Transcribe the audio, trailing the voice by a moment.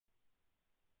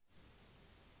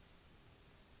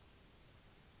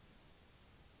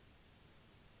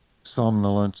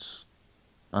somnolence,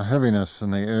 a heaviness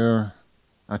in the air,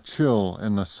 a chill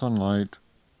in the sunlight,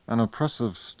 an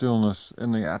oppressive stillness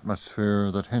in the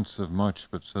atmosphere that hints of much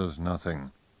but says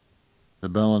nothing. The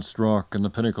balanced rock and the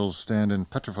pinnacles stand in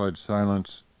petrified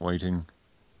silence, waiting.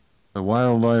 The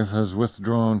wild life has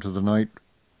withdrawn to the night.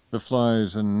 The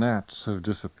flies and gnats have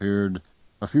disappeared.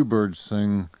 A few birds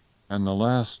sing, and the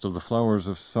last of the flowers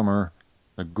of summer,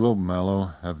 the globe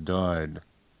mallow, have died.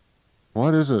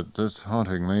 What is it that's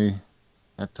haunting me?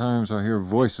 At times I hear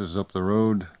voices up the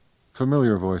road,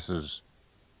 familiar voices.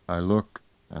 I look,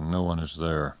 and no one is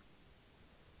there.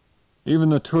 Even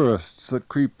the tourists that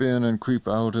creep in and creep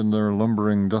out in their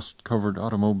lumbering, dust-covered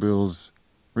automobiles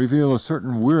reveal a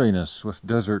certain weariness with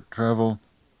desert travel,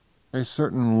 a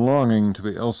certain longing to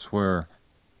be elsewhere,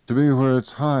 to be where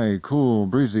it's high, cool,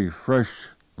 breezy, fresh,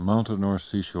 mountain or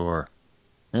seashore.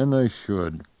 And they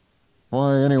should.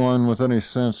 Why anyone with any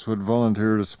sense would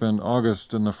volunteer to spend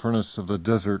August in the furnace of the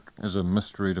desert is a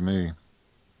mystery to me.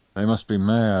 They must be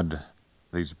mad,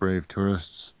 these brave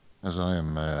tourists, as I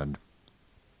am mad.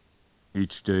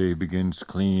 Each day begins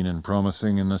clean and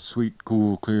promising in the sweet,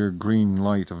 cool, clear green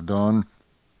light of dawn.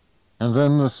 And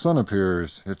then the sun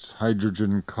appears, its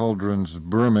hydrogen cauldrons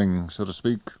brimming, so to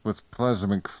speak, with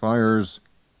plasmic fires,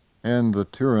 and the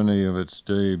tyranny of its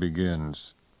day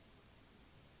begins.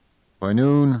 By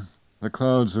noon, the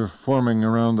clouds are forming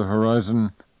around the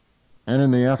horizon, and in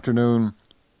the afternoon,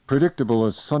 predictable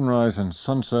as sunrise and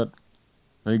sunset,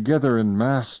 they gather in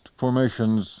massed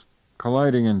formations,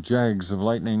 colliding in jags of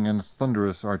lightning and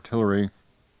thunderous artillery,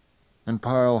 and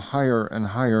pile higher and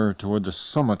higher toward the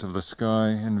summit of the sky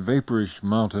in vaporish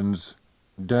mountains,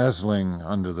 dazzling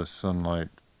under the sunlight.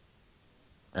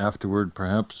 Afterward,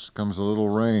 perhaps, comes a little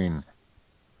rain,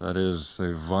 that is,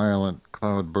 a violent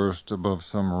cloudburst above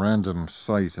some random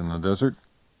site in the desert,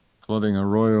 flooding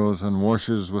arroyos and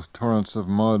washes with torrents of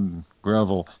mud,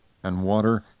 gravel, and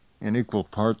water in equal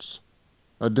parts,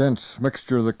 a dense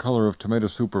mixture the color of tomato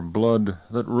soup or blood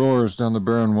that roars down the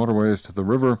barren waterways to the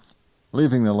river,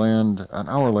 leaving the land an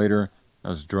hour later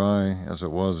as dry as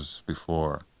it was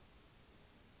before.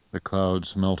 The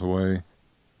clouds melt away,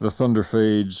 the thunder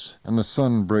fades, and the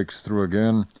sun breaks through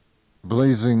again,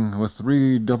 blazing with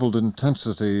redoubled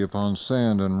intensity upon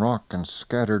sand and rock and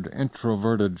scattered,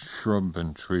 introverted shrub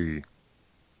and tree.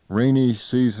 Rainy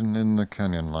season in the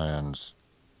canyon lands.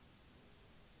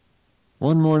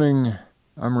 One morning,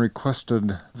 I'm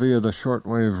requested via the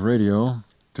shortwave radio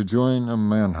to join a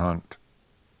manhunt.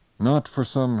 Not for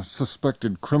some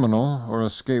suspected criminal or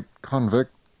escaped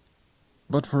convict,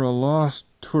 but for a lost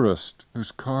tourist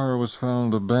whose car was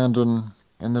found abandoned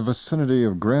in the vicinity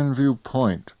of Grandview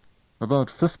Point,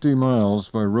 about 50 miles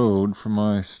by road from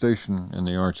my station in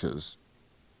the Arches.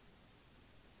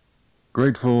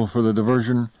 Grateful for the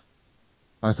diversion,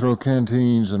 I throw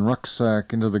canteens and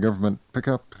rucksack into the government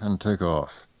pickup and take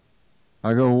off.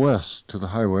 I go west to the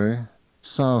highway,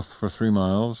 south for 3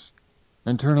 miles,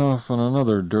 and turn off on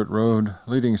another dirt road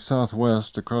leading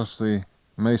southwest across the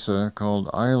mesa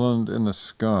called Island in the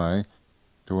Sky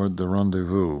toward the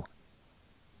rendezvous.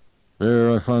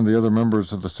 There I find the other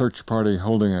members of the search party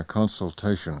holding a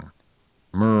consultation.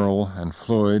 Merle and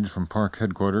Floyd from park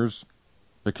headquarters,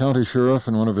 the county sheriff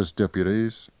and one of his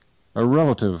deputies, a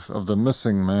relative of the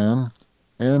missing man,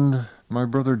 and my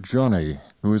brother Johnny,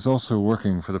 who is also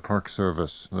working for the Park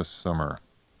Service this summer.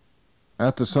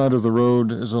 At the side of the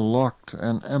road is a locked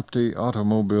and empty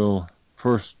automobile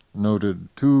first noted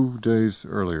 2 days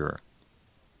earlier.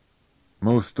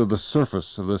 Most of the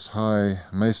surface of this high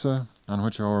mesa on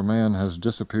which our man has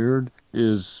disappeared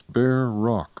is bare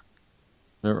rock.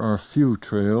 There are few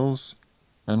trails,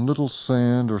 and little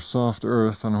sand or soft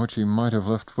earth on which he might have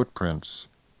left footprints.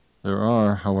 There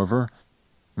are, however,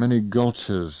 many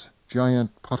gulches,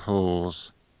 giant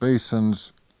potholes,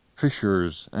 basins,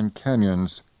 fissures, and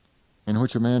canyons in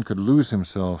which a man could lose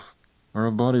himself or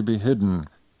a body be hidden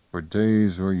for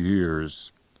days or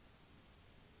years.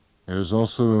 There is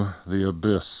also the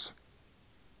abyss.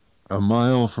 A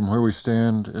mile from where we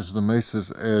stand is the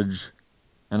mesa's edge,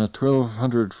 and a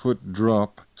 1,200-foot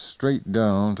drop straight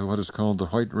down to what is called the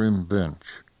White Rim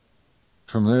Bench.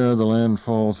 From there the land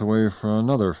falls away for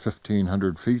another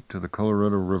 1,500 feet to the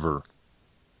Colorado River.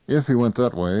 If he went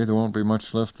that way, there won't be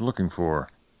much left looking for.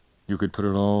 You could put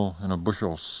it all in a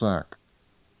bushel sack.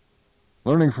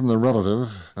 Learning from the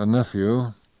relative, a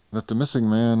nephew, that the missing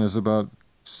man is about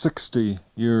 60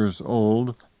 years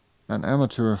old, an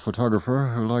amateur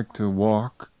photographer who liked to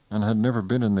walk and had never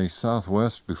been in the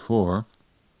Southwest before,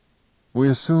 we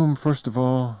assume, first of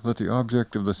all, that the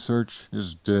object of the search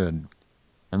is dead,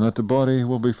 and that the body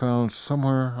will be found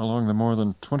somewhere along the more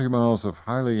than 20 miles of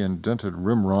highly indented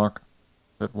rim rock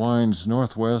that winds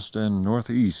northwest and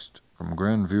northeast from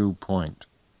Grandview Point.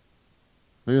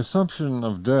 The assumption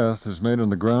of death is made on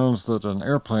the grounds that an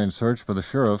airplane search by the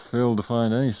sheriff failed to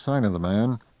find any sign of the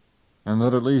man, and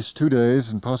that at least 2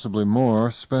 days, and possibly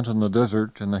more, spent in the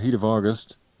desert in the heat of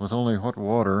August, with only what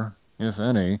water, if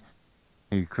any,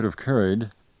 he could have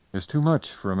carried, is too much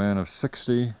for a man of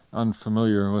 60,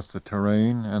 unfamiliar with the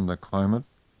terrain and the climate.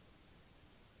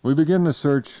 We begin the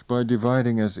search by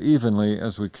dividing as evenly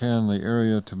as we can the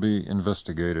area to be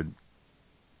investigated.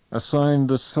 Assigned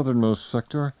the southernmost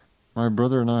sector, my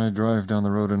brother and I drive down the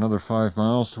road another 5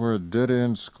 miles to where it dead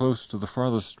ends close to the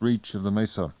farthest reach of the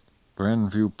mesa,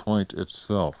 Grandview Point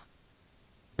itself.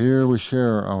 Here we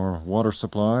share our water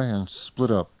supply and split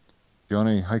up,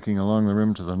 Johnny hiking along the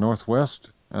rim to the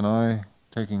northwest and I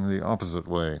taking the opposite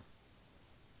way.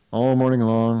 All morning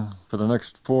long, for the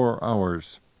next 4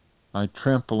 hours, I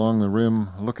tramp along the rim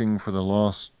looking for the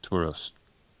lost tourist.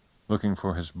 Looking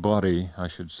for his body, I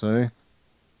should say.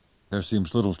 There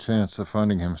seems little chance of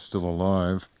finding him still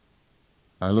alive.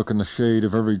 I look in the shade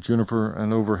of every juniper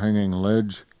and overhanging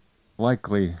ledge,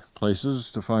 likely places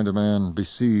to find a man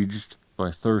besieged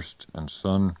by thirst and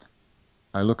sun.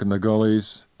 I look in the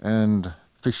gullies and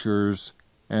fissures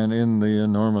and in the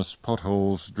enormous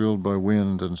potholes drilled by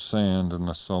wind and sand in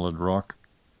the solid rock,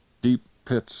 deep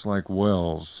pits like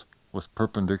wells with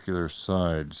perpendicular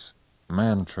sides,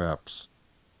 man-traps.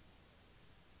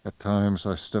 At times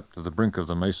I step to the brink of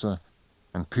the mesa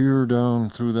and peer down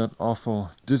through that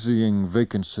awful, dizzying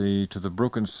vacancy to the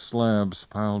broken slabs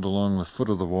piled along the foot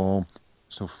of the wall,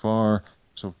 so far,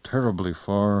 so terribly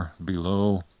far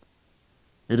below.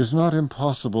 It is not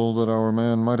impossible that our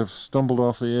man might have stumbled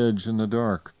off the edge in the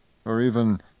dark, or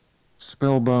even,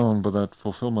 spellbound by that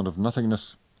fulfillment of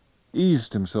nothingness,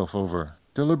 eased himself over,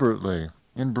 deliberately,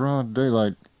 in broad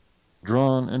daylight,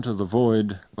 drawn into the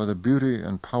void by the beauty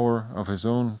and power of his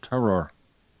own terror.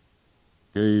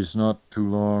 Gaze not too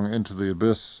long into the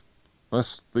abyss,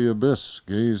 lest the abyss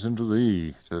gaze into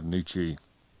thee, said Nietzsche,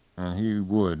 and he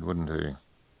would, wouldn't he?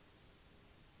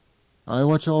 I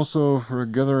watch also for a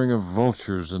gathering of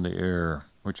vultures in the air,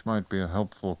 which might be a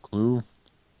helpful clue,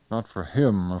 not for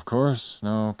him, of course,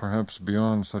 now perhaps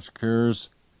beyond such cares,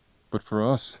 but for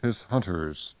us, his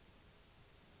hunters.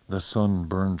 The sun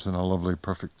burns in a lovely,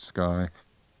 perfect sky.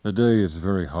 The day is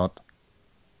very hot.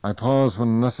 I pause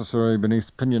when necessary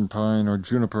beneath pinyon pine or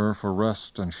juniper for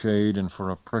rest and shade and for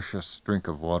a precious drink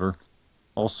of water.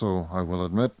 Also, I will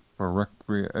admit, for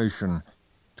recreation,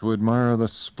 to admire the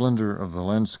splendor of the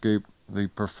landscape, the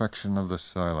perfection of the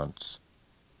silence.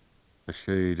 The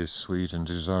shade is sweet and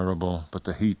desirable, but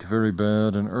the heat very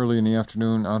bad, and early in the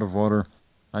afternoon, out of water,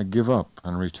 I give up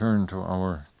and return to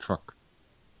our truck.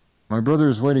 My brother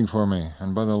is waiting for me,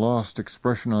 and by the lost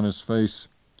expression on his face,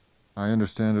 I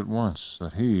understand at once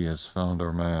that he has found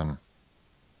our man.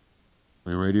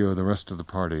 We radio the rest of the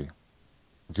party.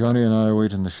 Johnny and I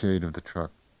wait in the shade of the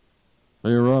truck.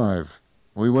 They arrive.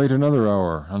 We wait another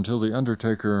hour until the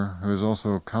undertaker, who is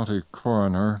also county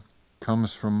coroner,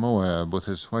 comes from Moab with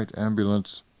his white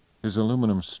ambulance, his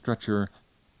aluminum stretcher,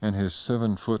 and his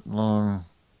 7-foot-long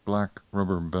black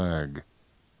rubber bag.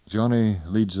 Johnny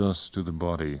leads us to the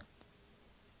body.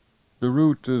 The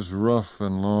route is rough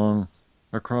and long,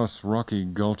 across rocky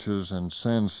gulches and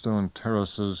sandstone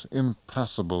terraces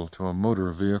impassable to a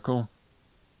motor vehicle.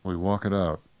 We walk it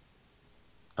out.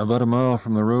 About a mile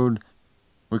from the road,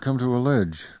 we come to a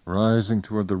ledge rising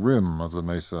toward the rim of the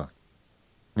mesa.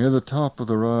 Near the top of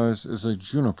the rise is a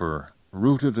juniper,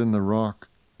 rooted in the rock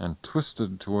and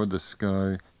twisted toward the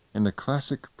sky in the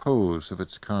classic pose of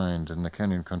its kind in the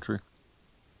canyon country.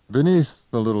 Beneath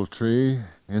the little tree,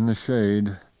 in the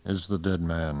shade, is the dead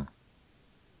man.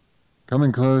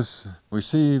 Coming close, we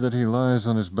see that he lies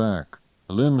on his back,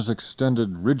 limbs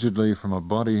extended rigidly from a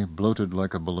body bloated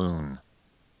like a balloon.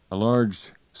 A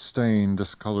large stain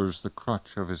discolors the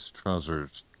crotch of his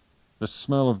trousers. The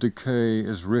smell of decay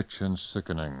is rich and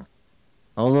sickening.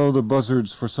 Although the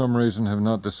buzzards for some reason have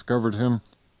not discovered him,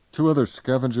 2 other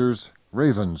scavengers,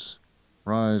 ravens,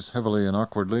 rise heavily and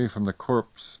awkwardly from the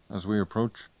corpse as we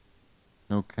approach.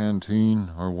 No canteen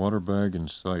or water bag in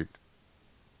sight.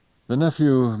 The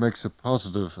nephew makes a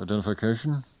positive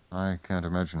identification. I can't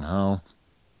imagine how.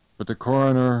 But the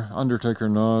coroner, undertaker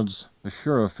nods, the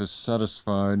sheriff is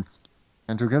satisfied,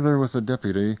 and together with the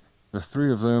deputy, the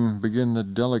 3 of them begin the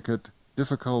delicate,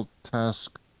 difficult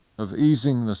task of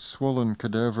easing the swollen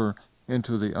cadaver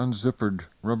into the unzippered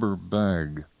rubber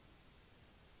bag.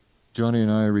 Johnny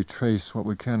and I retrace what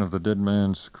we can of the dead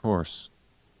man's course.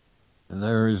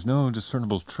 There is no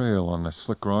discernible trail on the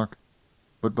slick rock,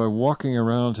 but by walking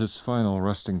around his final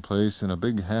resting place in a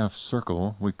big half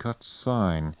circle, we cut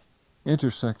sign,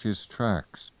 intersect his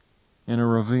tracks in a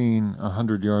ravine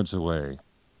 100 yards away.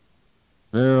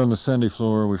 There on the sandy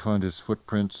floor we find his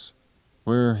footprints,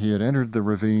 where he had entered the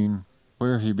ravine,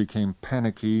 where he became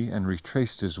panicky and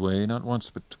retraced his way not once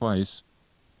but twice,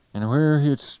 and where he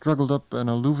had struggled up an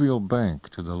alluvial bank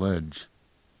to the ledge.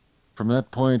 From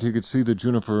that point he could see the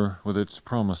juniper with its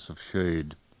promise of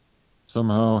shade.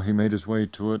 Somehow he made his way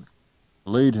to it,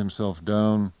 laid himself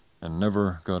down, and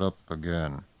never got up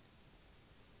again.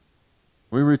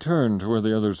 We return to where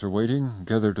the others are waiting,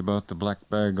 gathered about the black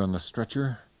bag on the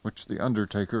stretcher, which the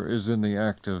undertaker is in the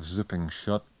act of zipping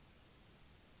shut.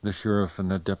 The sheriff and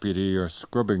the deputy are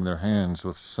scrubbing their hands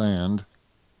with sand.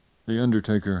 The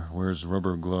undertaker wears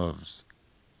rubber gloves.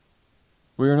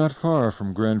 We are not far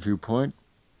from Grandview Point,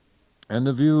 and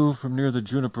the view from near the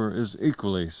juniper is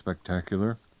equally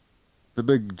spectacular. The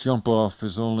big jump-off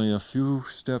is only a few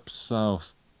steps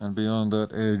south, and beyond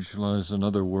that edge lies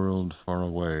another world far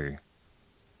away.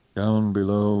 Down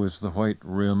below is the white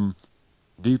rim.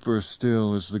 Deeper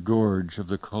still is the gorge of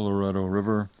the Colorado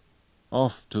River.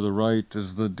 Off to the right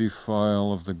is the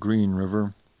defile of the Green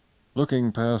River.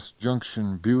 Looking past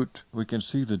Junction Butte, we can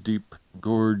see the deep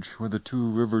gorge where the two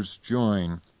rivers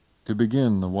join to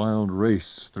begin the wild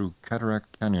race through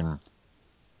Cataract Canyon.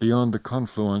 Beyond the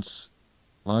confluence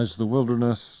lies the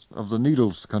wilderness of the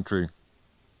Needles country,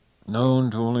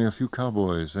 known to only a few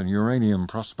cowboys and uranium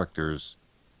prospectors.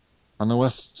 On the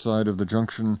west side of the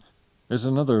junction is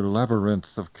another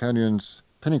labyrinth of canyons,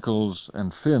 pinnacles,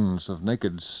 and fins of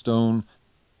naked stone,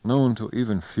 known to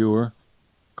even fewer,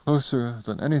 closer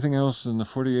than anything else in the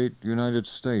 48 United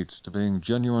States to being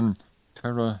genuine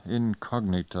terra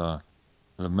incognita,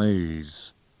 the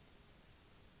maze.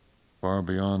 Far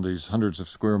beyond these hundreds of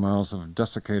square miles of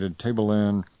desiccated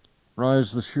tableland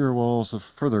rise the sheer walls of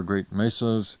further great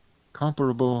mesas,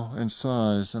 comparable in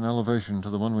size and elevation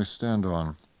to the one we stand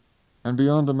on. And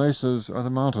beyond the mesas are the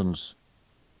mountains,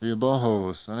 the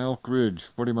Abajos and Elk Ridge,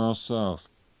 40 miles south,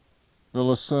 the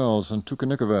La Salles and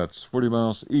Tucaniquivats, 40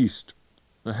 miles east,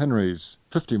 the Henrys,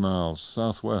 50 miles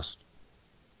southwest.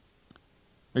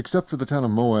 Except for the town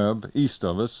of Moab, east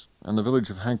of us, and the village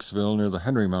of Hanksville near the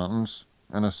Henry Mountains,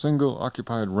 and a single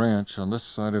occupied ranch on this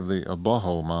side of the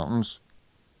Abajo Mountains,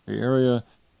 the area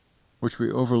which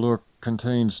we overlook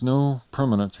contains no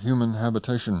permanent human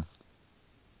habitation.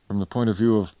 From the point of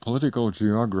view of political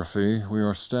geography, we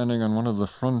are standing on one of the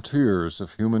frontiers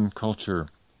of human culture.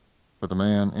 For the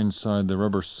man inside the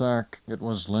rubber sack, it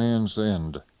was Land's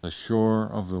End, the shore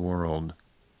of the world.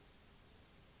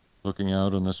 Looking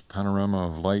out on this panorama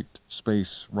of light,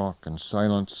 space, rock, and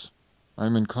silence, I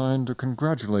am inclined to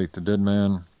congratulate the dead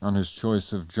man on his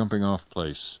choice of jumping-off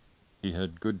place. He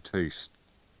had good taste.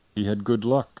 He had good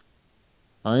luck.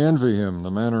 I envy him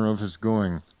the manner of his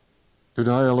going. To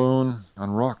die alone,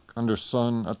 on rock, under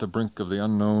sun, at the brink of the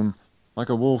unknown, like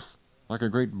a wolf, like a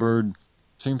great bird,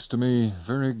 seems to me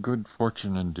very good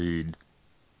fortune indeed.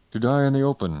 To die in the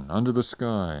open, under the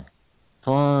sky,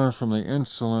 far from the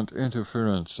insolent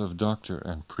interference of doctor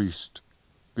and priest,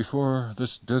 before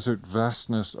this desert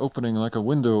vastness opening like a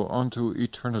window onto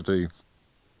eternity,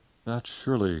 that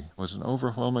surely was an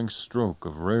overwhelming stroke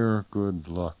of rare good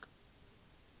luck.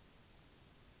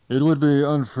 It would be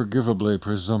unforgivably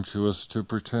presumptuous to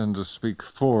pretend to speak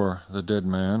for the dead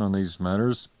man on these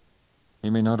matters. He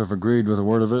may not have agreed with a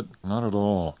word of it, not at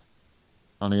all.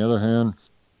 On the other hand,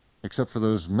 except for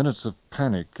those minutes of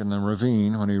panic in the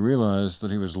ravine when he realized that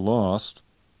he was lost,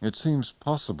 it seems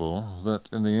possible that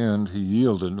in the end he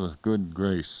yielded with good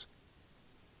grace.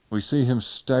 We see him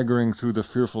staggering through the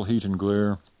fearful heat and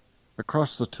glare,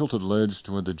 across the tilted ledge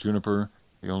toward the juniper,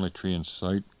 the only tree in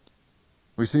sight.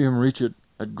 We see him reach it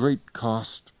at great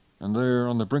cost, and there,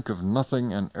 on the brink of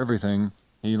nothing and everything,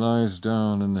 he lies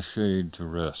down in the shade to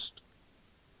rest.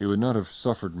 He would not have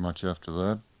suffered much after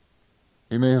that.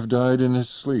 He may have died in his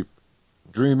sleep,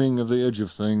 dreaming of the edge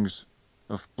of things,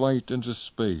 of flight into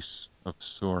space, of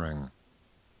soaring.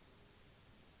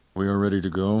 We are ready to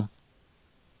go.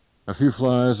 A few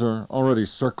flies are already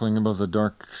circling above the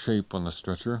dark shape on the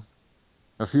stretcher.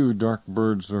 A few dark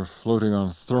birds are floating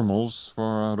on thermals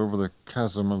far out over the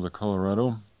chasm of the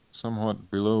Colorado,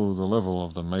 somewhat below the level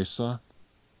of the mesa.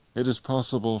 It is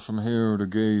possible from here to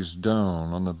gaze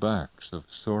down on the backs of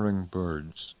soaring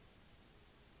birds.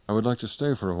 I would like to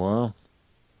stay for a while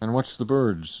and watch the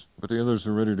birds, but the others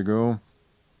are ready to go.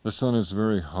 The sun is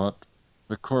very hot.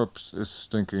 The corpse is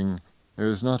stinking. There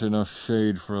is not enough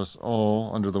shade for us all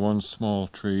under the one small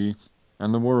tree,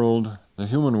 and the world, the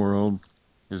human world,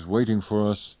 is waiting for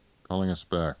us, calling us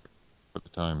back, for the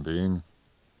time being.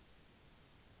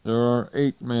 There are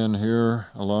 8 men here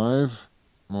alive,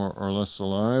 more or less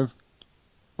alive,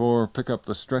 4 pick up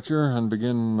the stretcher and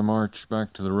begin the march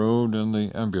back to the road and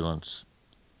the ambulance.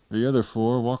 The other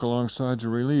 4 walk alongside to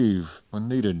relieve when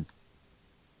needed.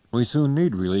 We soon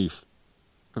need relief,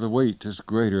 for the weight is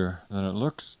greater than it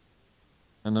looks,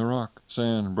 and the rock,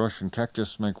 sand, brush, and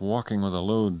cactus make walking with a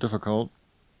load difficult.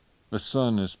 The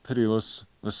sun is pitiless,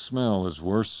 the smell is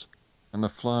worse, and the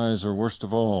flies are worst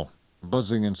of all,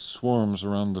 buzzing in swarms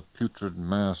around the putrid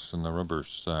mass in the rubber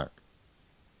sack.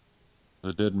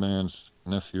 The dead man's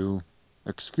nephew,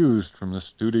 excused from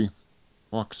this duty,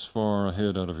 walks far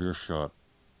ahead out of earshot.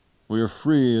 We are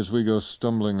free as we go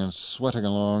stumbling and sweating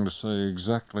along to say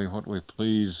exactly what we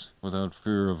please without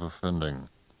fear of offending.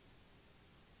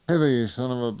 Heavy,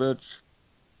 son of a bitch.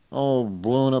 All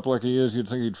blown up like he is, you'd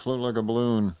think he'd float like a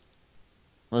balloon.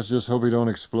 Let's just hope he don't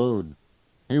explode.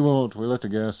 He won't. We let the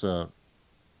gas out.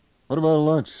 What about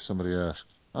lunch? Somebody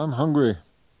asked. I'm hungry.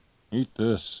 Eat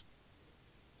this.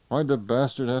 Why'd the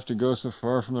bastard have to go so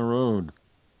far from the road?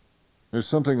 There's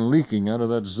something leaking out of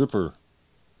that zipper.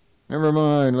 Never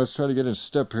mind. Let's try to get in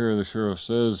step here, the sheriff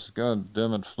says. God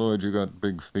damn it, Floyd, you got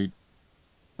big feet.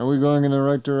 Are we going in the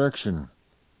right direction?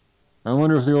 I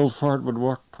wonder if the old fart would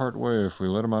walk part way if we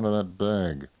let him out of that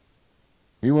bag.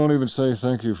 He won't even say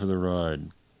thank you for the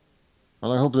ride.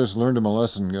 Well, I hope this learned him a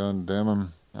lesson, God damn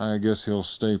him. I guess he'll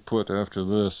stay put after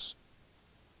this.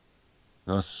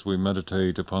 Thus we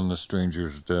meditate upon the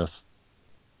stranger's death.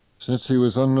 Since he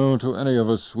was unknown to any of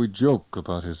us, we joke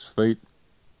about his fate,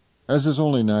 as is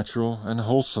only natural and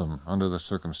wholesome under the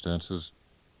circumstances.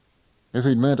 If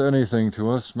he'd meant anything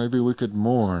to us, maybe we could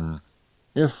mourn.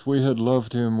 If we had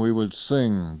loved him, we would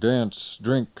sing, dance,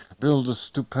 drink, build a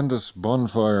stupendous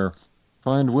bonfire,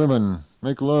 find women,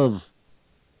 make love.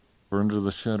 For under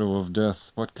the shadow of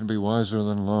death, what can be wiser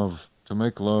than love, to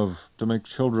make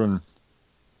children,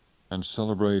 and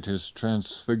celebrate his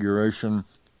transfiguration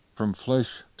from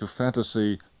flesh to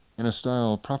fantasy in a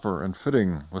style proper and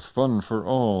fitting, with fun for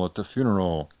all at the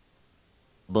funeral.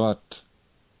 But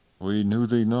we knew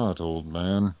thee not, old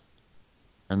man,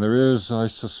 and there is, I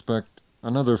suspect,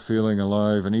 another feeling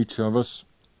alive in each of us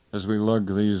as we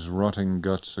lug these rotting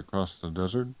guts across the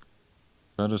desert.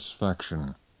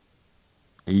 Satisfaction.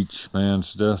 Each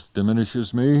man's death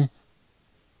diminishes me?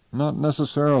 Not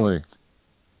necessarily.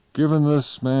 Given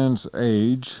this man's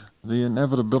age, the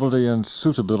inevitability and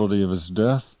suitability of his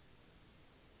death,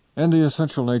 and the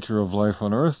essential nature of life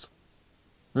on earth,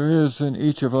 there is in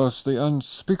each of us the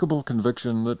unspeakable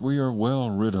conviction that we are well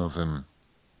rid of him.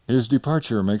 His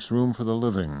departure makes room for the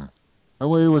living.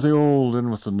 Away with the old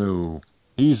and with the new.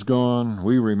 He's gone,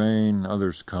 we remain,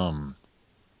 others come.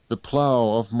 The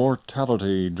plough of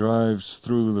mortality drives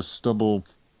through the stubble,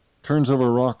 turns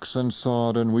over rocks and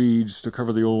sod and weeds to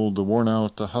cover the old, the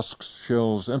worn-out, the husks,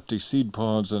 shells, empty seed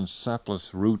pods, and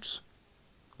sapless roots,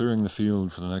 clearing the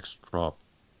field for the next crop.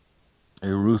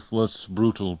 A ruthless,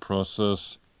 brutal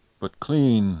process, but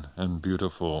clean and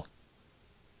beautiful.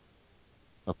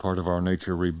 A part of our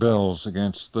nature rebels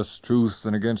against this truth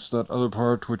and against that other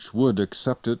part which would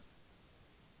accept it.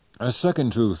 A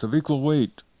second truth of equal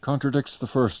weight contradicts the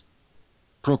first,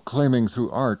 proclaiming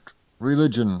through art,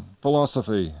 religion,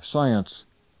 philosophy, science,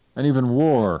 and even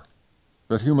war,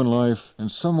 that human life, in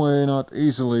some way not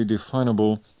easily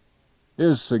definable,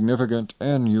 is significant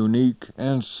and unique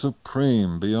and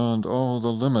supreme beyond all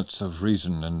the limits of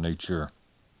reason and nature.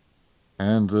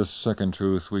 And this second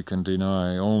truth we can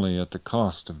deny only at the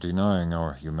cost of denying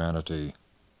our humanity.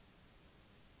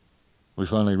 We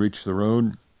finally reached the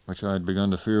road, which I had begun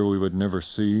to fear we would never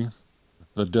see.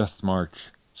 The death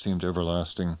march seemed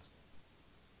everlasting.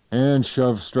 And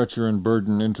shoved stretcher and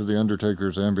burden into the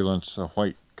undertaker's ambulance, a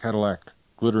white Cadillac,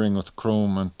 glittering with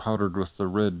chrome and powdered with the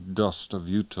red dust of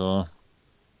Utah.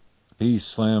 He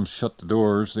slams shut the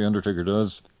doors, the undertaker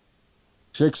does,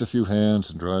 shakes a few hands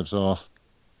and drives off,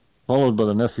 followed by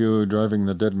the nephew driving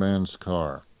the dead man's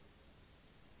car.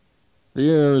 The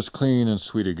air is clean and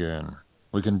sweet again.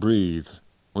 We can breathe.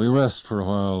 We rest for a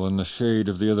while in the shade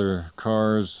of the other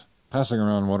cars, passing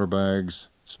around water bags,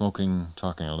 smoking,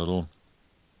 talking a little.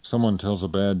 Someone tells a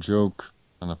bad joke,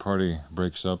 and the party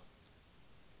breaks up.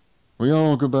 We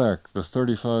all go back the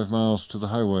 35 miles to the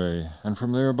highway, and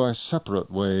from there by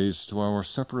separate ways to our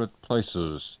separate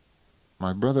places.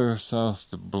 My brother south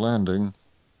to Blanding,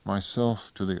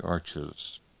 myself to the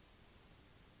Arches.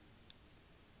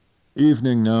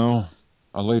 Evening now,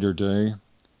 a later day.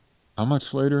 How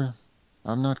much later?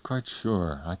 I'm not quite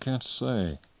sure. I can't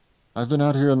say. I've been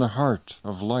out here in the heart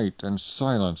of light and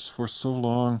silence for so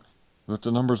long that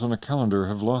the numbers on a calendar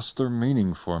have lost their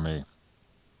meaning for me.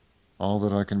 All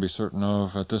that I can be certain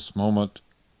of at this moment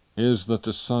is that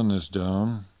the sun is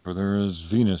down, for there is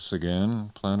Venus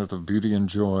again, planet of beauty and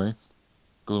joy,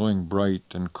 glowing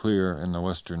bright and clear in the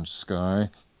western sky,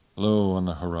 low on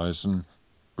the horizon,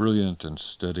 brilliant and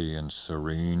steady and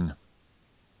serene.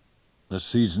 The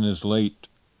season is late,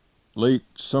 late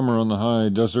summer on the high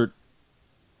desert.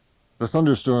 The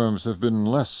thunderstorms have been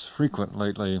less frequent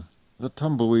lately. The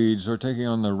tumbleweeds are taking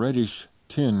on the reddish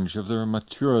tinge of their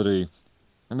maturity,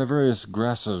 and the various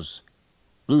grasses,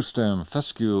 bluestem,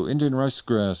 fescue, Indian rice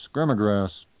grass,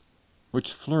 gramagrass,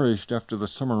 which flourished after the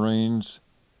summer rains,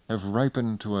 have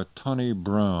ripened to a tawny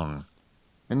brown.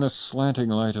 In the slanting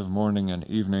light of morning and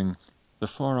evening, the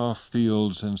far-off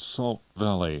fields in Salt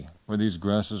Valley, where these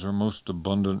grasses are most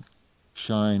abundant,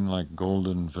 shine like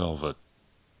golden velvet.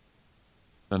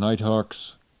 The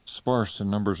nighthawks, sparse in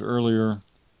numbers earlier,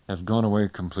 have gone away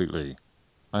completely.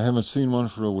 I haven't seen one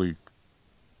for a week,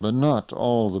 but not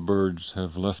all the birds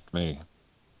have left me.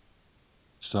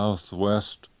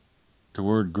 Southwest,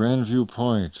 toward Grandview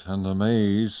Point and the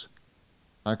maze,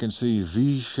 I can see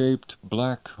V-shaped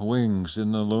black wings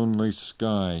in the lonely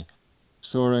sky,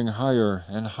 soaring higher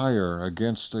and higher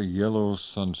against a yellow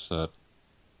sunset.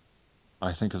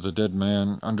 I think of the dead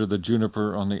man under the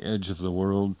juniper on the edge of the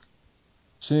world,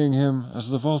 seeing him as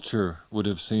the vulture would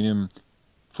have seen him,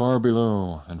 far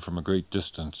below and from a great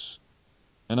distance,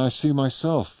 and I see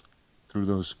myself through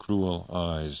those cruel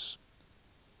eyes.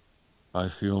 I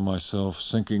feel myself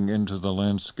sinking into the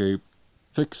landscape,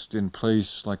 fixed in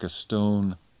place like a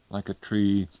stone, like a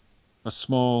tree, a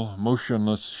small,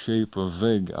 motionless shape of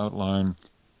vague outline,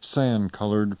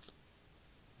 sand-colored,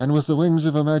 and with the wings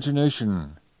of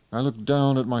imagination I look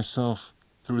down at myself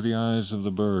through the eyes of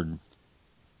the bird,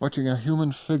 watching a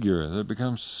human figure that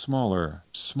becomes smaller,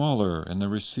 smaller in the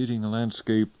receding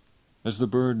landscape as the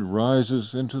bird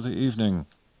rises into the evening.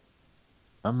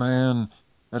 A man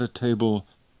at a table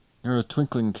near a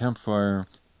twinkling campfire,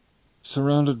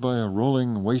 surrounded by a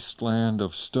rolling wasteland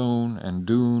of stone and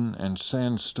dune and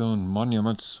sandstone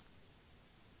monuments,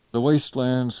 the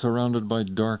wasteland surrounded by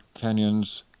dark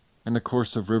canyons and the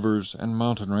course of rivers and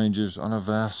mountain ranges on a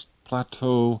vast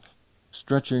plateau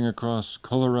stretching across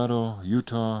Colorado,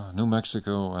 Utah, New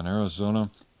Mexico, and Arizona,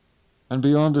 and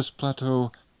beyond this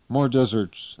plateau more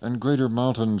deserts and greater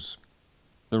mountains,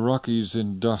 the Rockies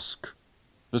in dusk,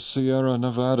 the Sierra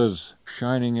Nevadas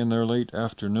shining in their late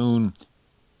afternoon,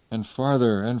 and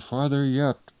farther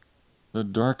yet, the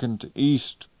darkened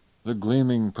east, the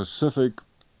gleaming Pacific,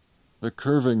 the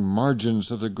curving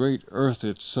margins of the great earth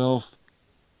itself,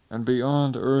 and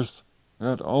beyond earth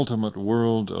that ultimate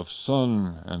world of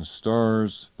sun and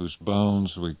stars whose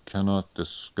bounds we cannot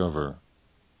discover.